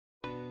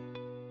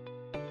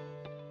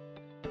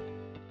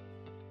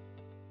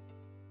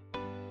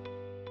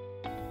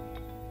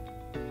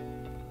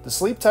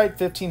SleepTight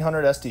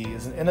 1500SD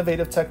is an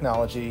innovative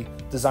technology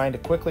designed to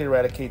quickly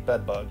eradicate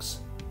bed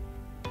bugs.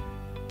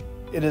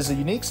 It is a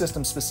unique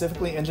system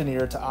specifically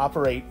engineered to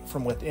operate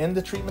from within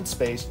the treatment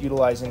space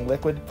utilizing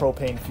liquid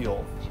propane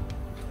fuel.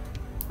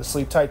 The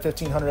SleepTight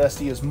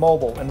 1500SD is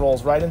mobile and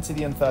rolls right into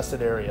the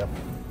infested area.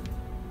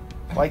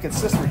 Like its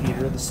sister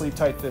heater, the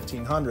SleepTight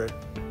 1500,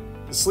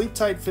 the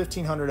SleepTight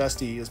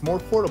 1500SD is more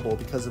portable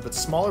because of its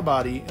smaller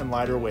body and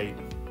lighter weight.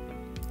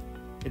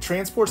 It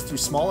transports through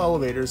small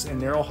elevators and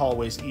narrow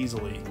hallways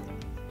easily.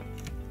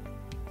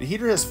 The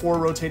heater has 4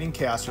 rotating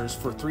casters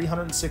for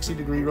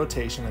 360-degree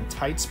rotation in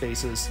tight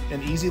spaces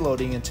and easy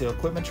loading into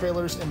equipment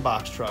trailers and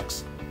box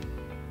trucks.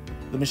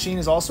 The machine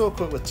is also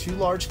equipped with 2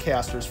 large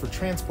casters for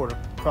transport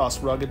across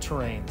rugged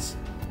terrains.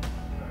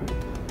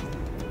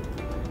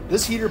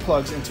 This heater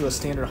plugs into a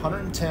standard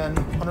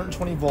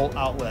 110-120 volt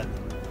outlet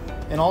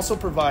and also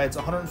provides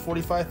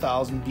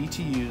 145,000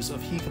 BTUs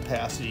of heat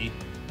capacity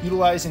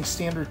utilizing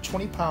standard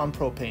 20-pound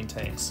propane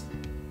tanks.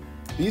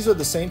 These are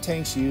the same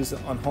tanks used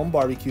on home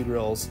barbecue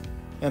grills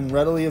and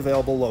readily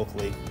available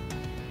locally.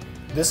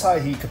 This high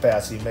heat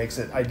capacity makes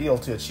it ideal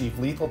to achieve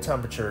lethal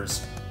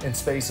temperatures in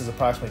spaces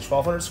approximately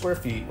 1,200 square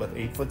feet with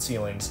 8-foot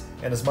ceilings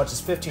and as much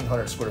as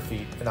 1,500 square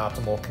feet in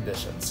optimal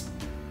conditions.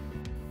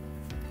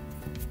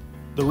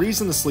 The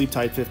reason the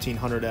SleepTight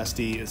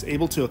 1500SD is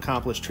able to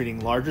accomplish treating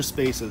larger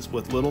spaces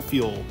with little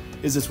fuel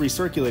is its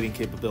recirculating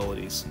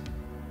capabilities.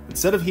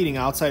 Instead of heating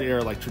outside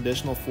air like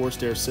traditional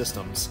forced air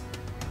systems,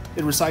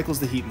 it recycles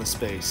the heat in the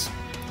space.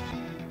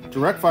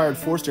 Direct-fired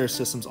forced air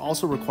systems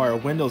also require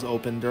windows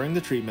open during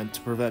the treatment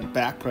to prevent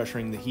back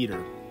pressuring the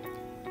heater.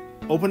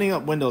 Opening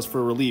up windows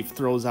for relief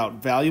throws out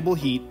valuable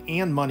heat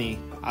and money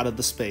out of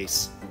the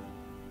space.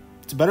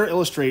 To better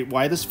illustrate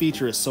why this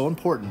feature is so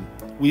important,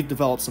 we've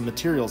developed some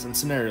materials and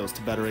scenarios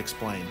to better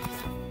explain.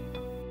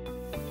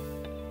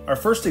 Our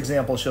first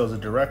example shows a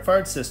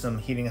direct-fired system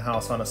heating a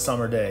house on a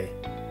summer day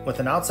with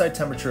an outside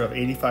temperature of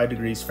 85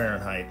 degrees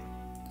Fahrenheit.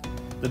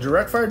 The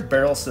direct-fired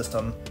barrel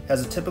system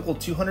has a typical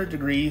 200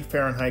 degree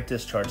Fahrenheit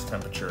discharge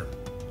temperature.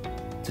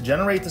 To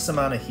generate this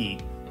amount of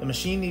heat, the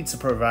machine needs to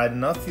provide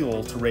enough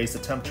fuel to raise the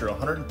temperature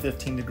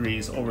 115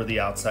 degrees over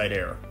the outside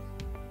air.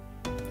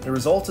 The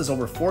result is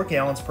over 4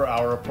 gallons per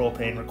hour of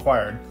propane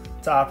required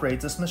to operate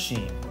this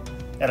machine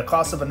at a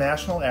cost of a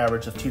national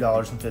average of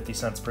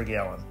 $2.50 per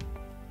gallon.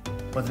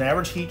 With an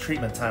average heat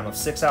treatment time of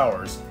 6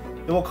 hours,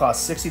 it will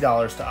cost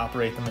 $60 to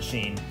operate the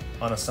machine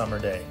on a summer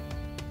day.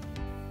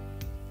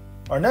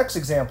 Our next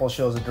example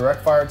shows a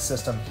direct-fired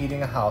system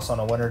heating a house on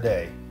a winter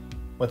day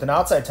with an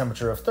outside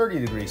temperature of 30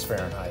 degrees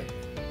Fahrenheit.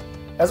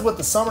 As with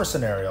the summer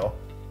scenario,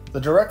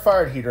 the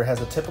direct-fired heater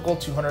has a typical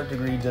 200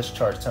 degree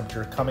discharge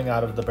temperature coming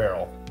out of the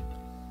barrel.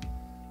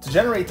 To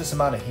generate this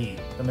amount of heat,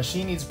 the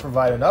machine needs to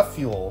provide enough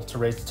fuel to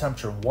raise the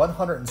temperature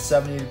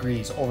 170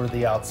 degrees over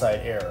the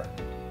outside air.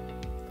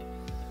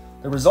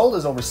 The result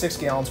is over 6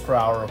 gallons per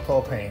hour of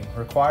propane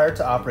required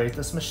to operate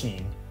this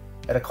machine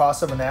at a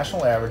cost of a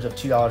national average of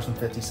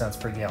 $2.50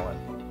 per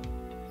gallon.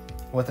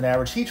 With an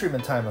average heat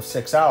treatment time of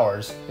 6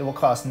 hours, it will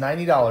cost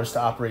 $90 to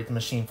operate the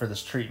machine for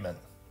this treatment.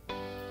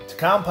 To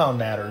compound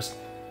matters,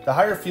 the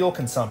higher fuel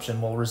consumption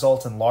will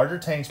result in larger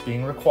tanks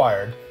being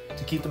required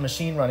to keep the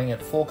machine running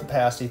at full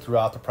capacity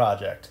throughout the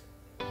project.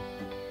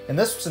 In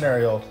this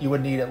scenario, you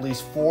would need at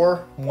least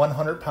 4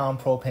 100-pound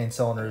propane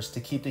cylinders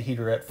to keep the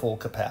heater at full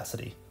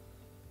capacity.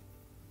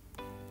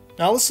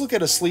 Now let's look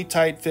at a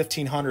SleepTight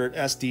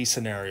 1500SD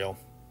scenario.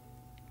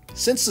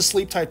 Since the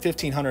SleepTight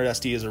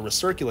 1500SD is a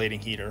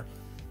recirculating heater,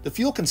 the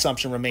fuel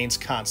consumption remains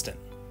constant.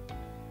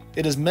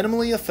 It is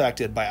minimally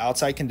affected by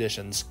outside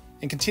conditions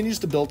and continues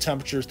to build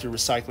temperatures through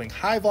recycling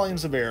high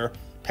volumes of air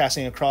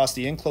passing across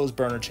the enclosed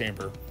burner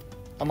chamber,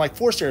 unlike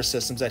forced air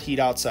systems that heat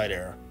outside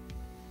air.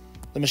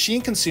 The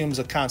machine consumes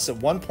a constant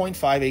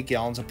 1.58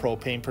 gallons of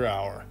propane per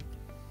hour,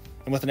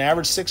 and with an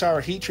average 6-hour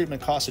heat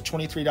treatment cost of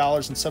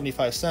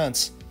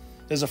 $23.75,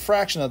 it is a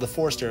fraction of the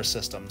forced air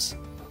systems.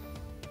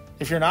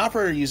 If you're an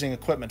operator using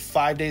equipment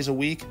 5 days a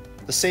week,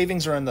 the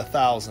savings are in the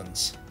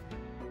thousands.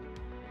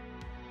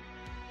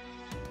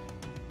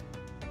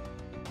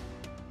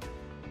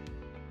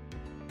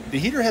 The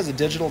heater has a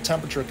digital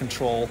temperature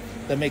control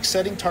that makes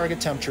setting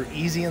target temperature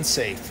easy and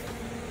safe.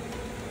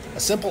 A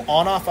simple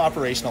on-off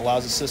operation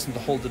allows the system to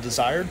hold the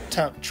desired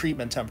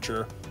treatment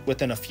temperature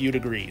within a few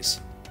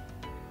degrees.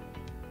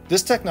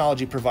 This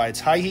technology provides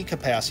high heat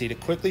capacity to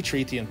quickly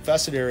treat the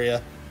infested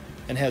area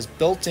and has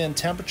built-in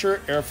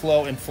temperature,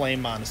 airflow, and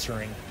flame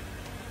monitoring.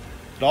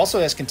 It also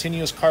has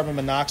continuous carbon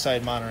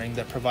monoxide monitoring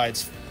that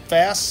provides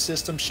fast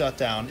system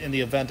shutdown in the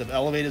event of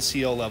elevated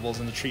CO levels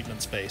in the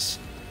treatment space.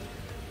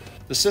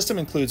 The system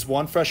includes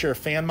 1 fresh air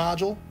fan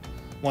module,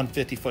 1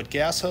 50-foot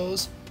gas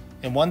hose,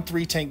 and 1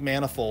 3-tank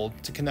manifold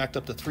to connect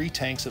up to 3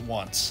 tanks at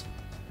once.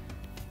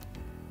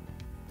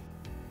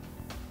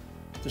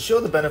 To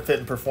show the benefit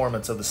and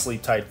performance of the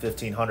SleepTight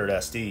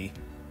 1500SD,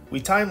 we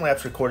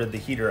time-lapse recorded the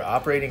heater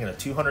operating in a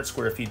 200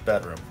 square feet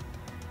bedroom.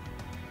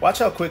 Watch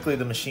how quickly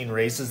the machine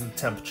raises the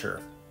temperature,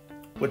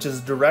 which is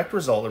a direct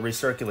result of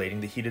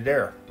recirculating the heated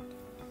air.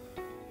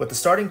 With the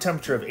starting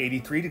temperature of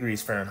 83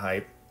 degrees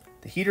Fahrenheit,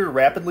 The heater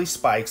rapidly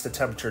spikes the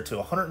temperature to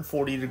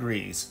 140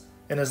 degrees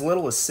in as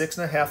little as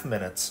 6.5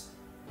 minutes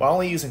while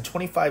only using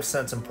 25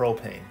 cents in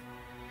propane.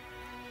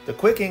 The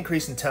quick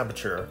increase in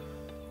temperature,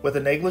 with a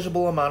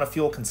negligible amount of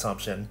fuel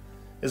consumption,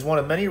 is one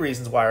of many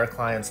reasons why our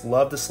clients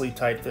love the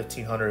SleepTight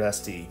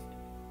 1500SD.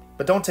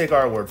 But don't take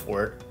our word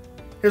for it.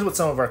 Here's what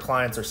some of our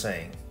clients are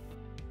saying.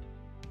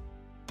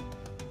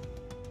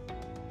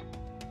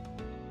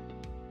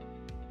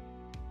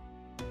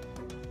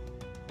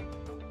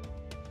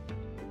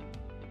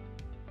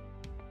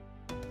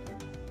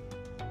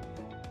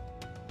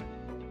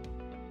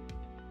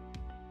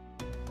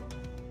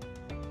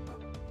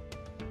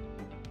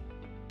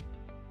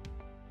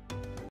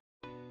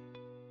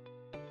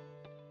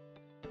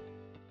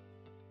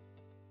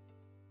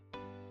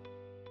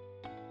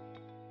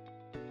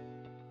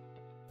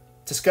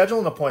 To schedule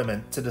an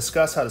appointment to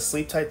discuss how the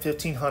SleepTight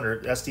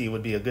 1500SD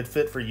would be a good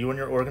fit for you and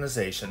your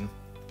organization,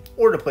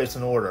 or to place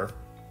an order,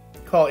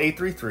 call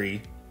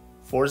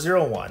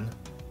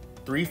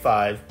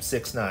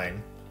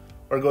 833-401-3569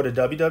 or go to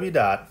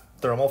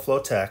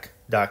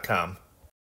www.thermoflowtech.com.